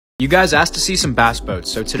You guys asked to see some bass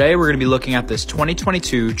boats, so today we're going to be looking at this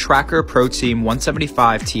 2022 Tracker Pro Team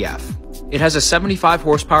 175 TF. It has a 75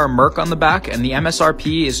 horsepower Merc on the back and the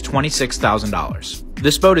MSRP is $26,000.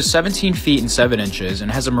 This boat is 17 feet and 7 inches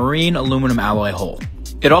and has a marine aluminum alloy hull.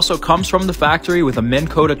 It also comes from the factory with a Minn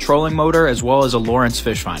Kota trolling motor as well as a Lawrence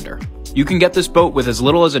fish finder. You can get this boat with as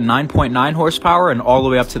little as a 9.9 horsepower and all the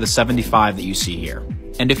way up to the 75 that you see here.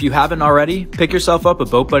 And if you haven't already, pick yourself up a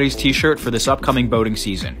Boat Buddies t-shirt for this upcoming boating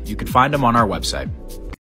season. You can find them on our website.